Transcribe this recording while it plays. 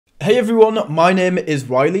Hey everyone, my name is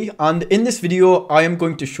Riley, and in this video I am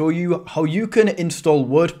going to show you how you can install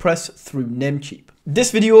WordPress through Namecheap.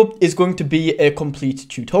 This video is going to be a complete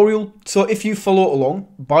tutorial, so if you follow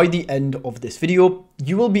along, by the end of this video,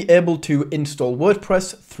 you will be able to install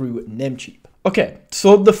WordPress through Namecheap. Okay,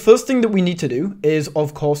 so the first thing that we need to do is,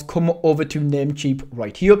 of course, come over to Namecheap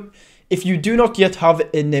right here. If you do not yet have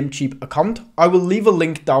a Namecheap account, I will leave a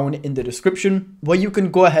link down in the description where you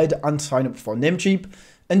can go ahead and sign up for Namecheap.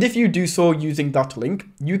 And if you do so using that link,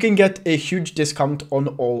 you can get a huge discount on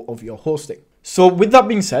all of your hosting. So with that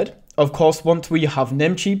being said, of course, once we have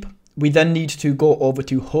Namecheap, we then need to go over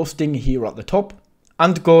to hosting here at the top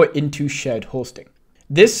and go into shared hosting.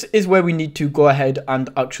 This is where we need to go ahead and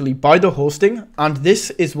actually buy the hosting, and this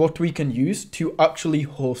is what we can use to actually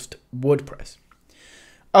host WordPress.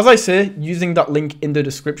 As I say, using that link in the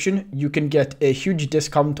description, you can get a huge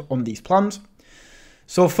discount on these plans.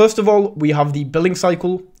 So first of all, we have the billing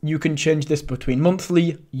cycle. You can change this between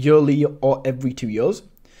monthly, yearly, or every 2 years.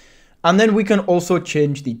 And then we can also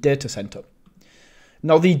change the data center.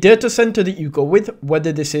 Now the data center that you go with,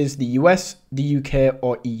 whether this is the US, the UK,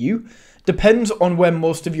 or EU, depends on where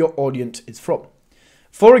most of your audience is from.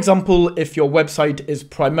 For example, if your website is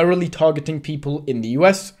primarily targeting people in the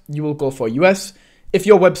US, you will go for US. If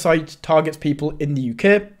your website targets people in the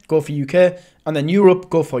UK, go for UK, and then Europe,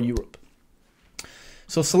 go for Europe.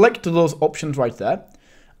 So select those options right there.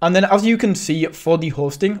 And then as you can see for the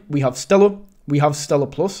hosting, we have Stellar, we have Stellar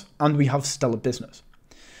Plus, and we have Stellar Business.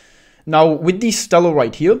 Now with the Stellar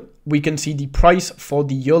right here, we can see the price for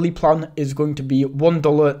the yearly plan is going to be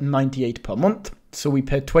 $1.98 per month. So we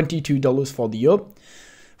pay $22 for the year.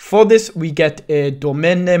 For this, we get a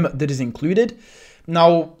domain name that is included.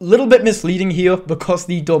 Now, a little bit misleading here because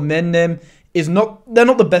the domain name is they're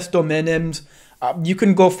not the best domain names. You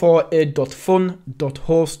can go for a .fun,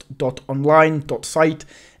 .host, .online, .site.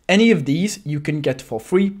 Any of these you can get for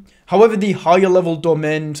free. However, the higher level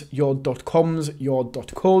domains, your .coms, your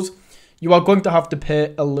 .cos, you are going to have to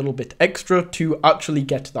pay a little bit extra to actually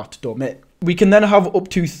get that domain. We can then have up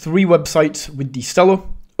to 3 websites with the Stellar,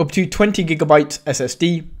 up to 20 gigabytes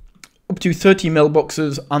SSD, up to 30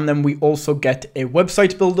 mailboxes, and then we also get a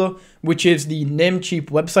website builder, which is the Namecheap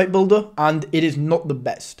website builder, and it is not the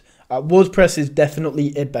best. WordPress is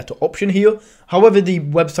definitely a better option here. However, the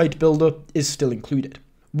website builder is still included.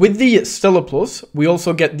 With the Stellar Plus, we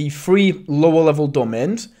also get the free lower level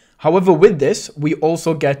domains. However, with this, we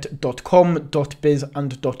also get .com, .biz,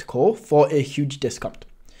 and .co for a huge discount.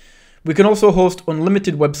 We can also host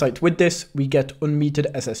unlimited websites with this. We get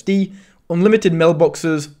unmetered SSD, unlimited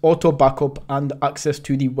mailboxes, auto backup, and access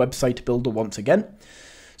to the website builder once again.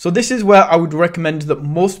 So this is where I would recommend that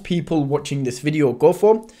most people watching this video go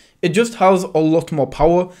for. It just has a lot more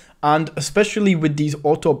power, and especially with these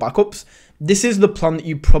auto backups, this is the plan that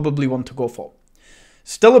you probably want to go for.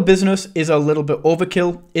 Stellar Business is a little bit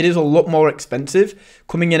overkill. It is a lot more expensive,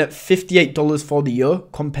 coming in at $58 for the year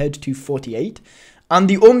compared to $48. And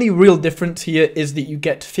the only real difference here is that you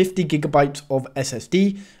get 50 gigabytes of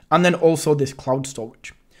SSD and then also this cloud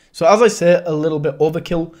storage. So as I say, a little bit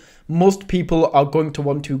overkill. Most people are going to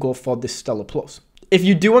want to go for this Stellar Plus. If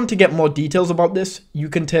you do want to get more details about this, you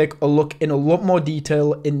can take a look in a lot more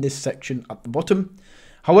detail in this section at the bottom.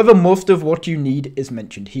 However, most of what you need is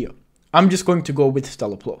mentioned here. I'm just going to go with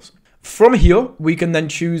Stellar Plus. From here, we can then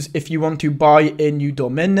choose if you want to buy a new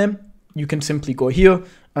domain name. You can simply go here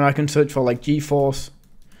and I can search for like GeForce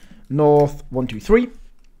North 123.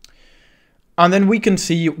 And then we can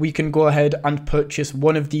see we can go ahead and purchase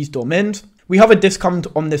one of these domains. We have a discount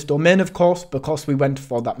on this domain, of course, because we went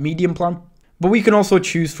for that medium plan. But we can also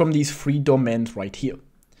choose from these free domains right here.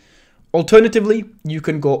 Alternatively, you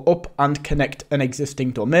can go up and connect an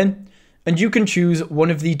existing domain, and you can choose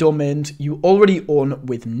one of the domains you already own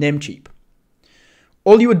with Namecheap.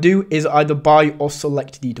 All you would do is either buy or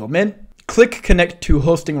select the domain, click connect to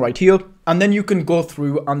hosting right here, and then you can go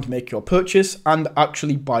through and make your purchase and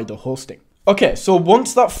actually buy the hosting. Okay, so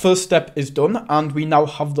once that first step is done and we now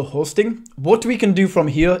have the hosting, what we can do from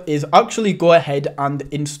here is actually go ahead and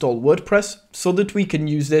install WordPress so that we can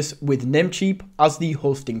use this with Namecheap as the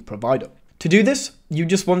hosting provider. To do this, you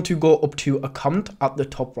just want to go up to account at the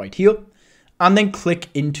top right here and then click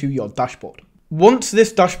into your dashboard. Once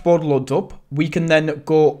this dashboard loads up, we can then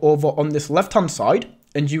go over on this left-hand side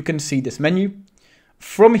and you can see this menu.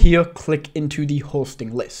 From here, click into the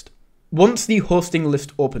hosting list. Once the hosting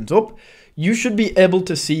list opens up, you should be able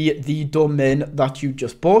to see the domain that you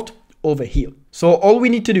just bought over here. So all we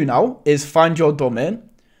need to do now is find your domain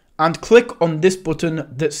and click on this button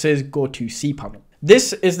that says go to cPanel.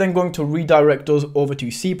 This is then going to redirect us over to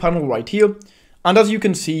cPanel right here. And as you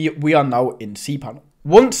can see, we are now in cPanel.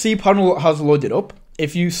 Once cPanel has loaded up,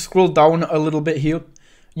 if you scroll down a little bit here,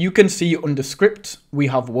 you can see under scripts, we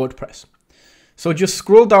have WordPress. So just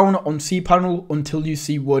scroll down on cPanel until you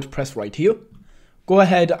see WordPress right here. Go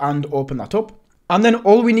ahead and open that up. And then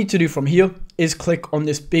all we need to do from here is click on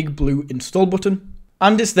this big blue install button.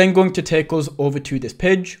 And it's then going to take us over to this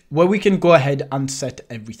page where we can go ahead and set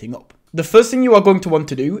everything up. The first thing you are going to want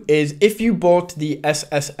to do is, if you bought the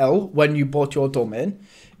SSL when you bought your domain,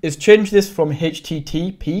 is change this from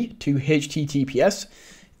HTTP to HTTPS.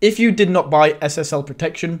 If you did not buy SSL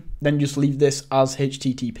protection, then just leave this as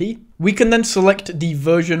HTTP. We can then select the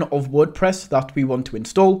version of WordPress that we want to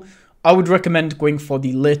install. I would recommend going for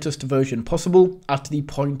the latest version possible at the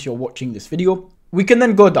point you're watching this video. We can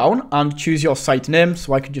then go down and choose your site name.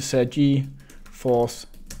 So I could just say GeForce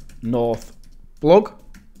North blog,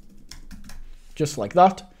 just like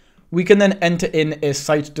that. We can then enter in a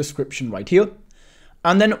site description right here.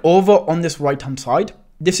 And then over on this right hand side,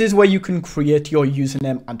 this is where you can create your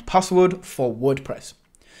username and password for WordPress.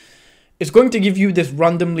 It's going to give you this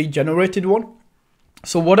randomly generated one.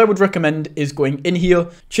 So what I would recommend is going in here,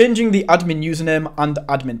 changing the admin username and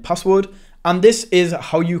admin password, and this is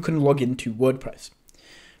how you can log into WordPress.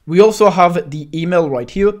 We also have the email right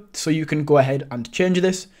here, so you can go ahead and change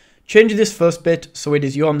this. Change this first bit so it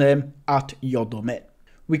is your name at your domain.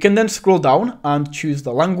 We can then scroll down and choose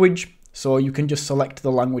the language, so you can just select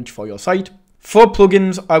the language for your site. For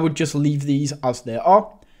plugins, I would just leave these as they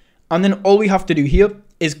are. And then all we have to do here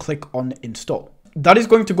is click on install. That is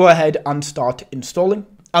going to go ahead and start installing.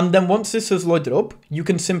 And then once this is loaded up, you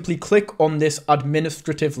can simply click on this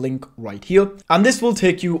administrative link right here, and this will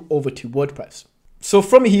take you over to WordPress. So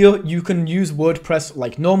from here, you can use WordPress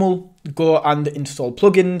like normal, go and install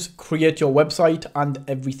plugins, create your website and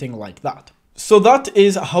everything like that. So that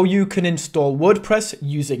is how you can install WordPress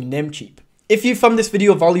using Namecheap. If you found this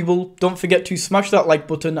video valuable, don't forget to smash that like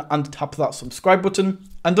button and tap that subscribe button.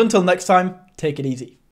 And until next time, take it easy.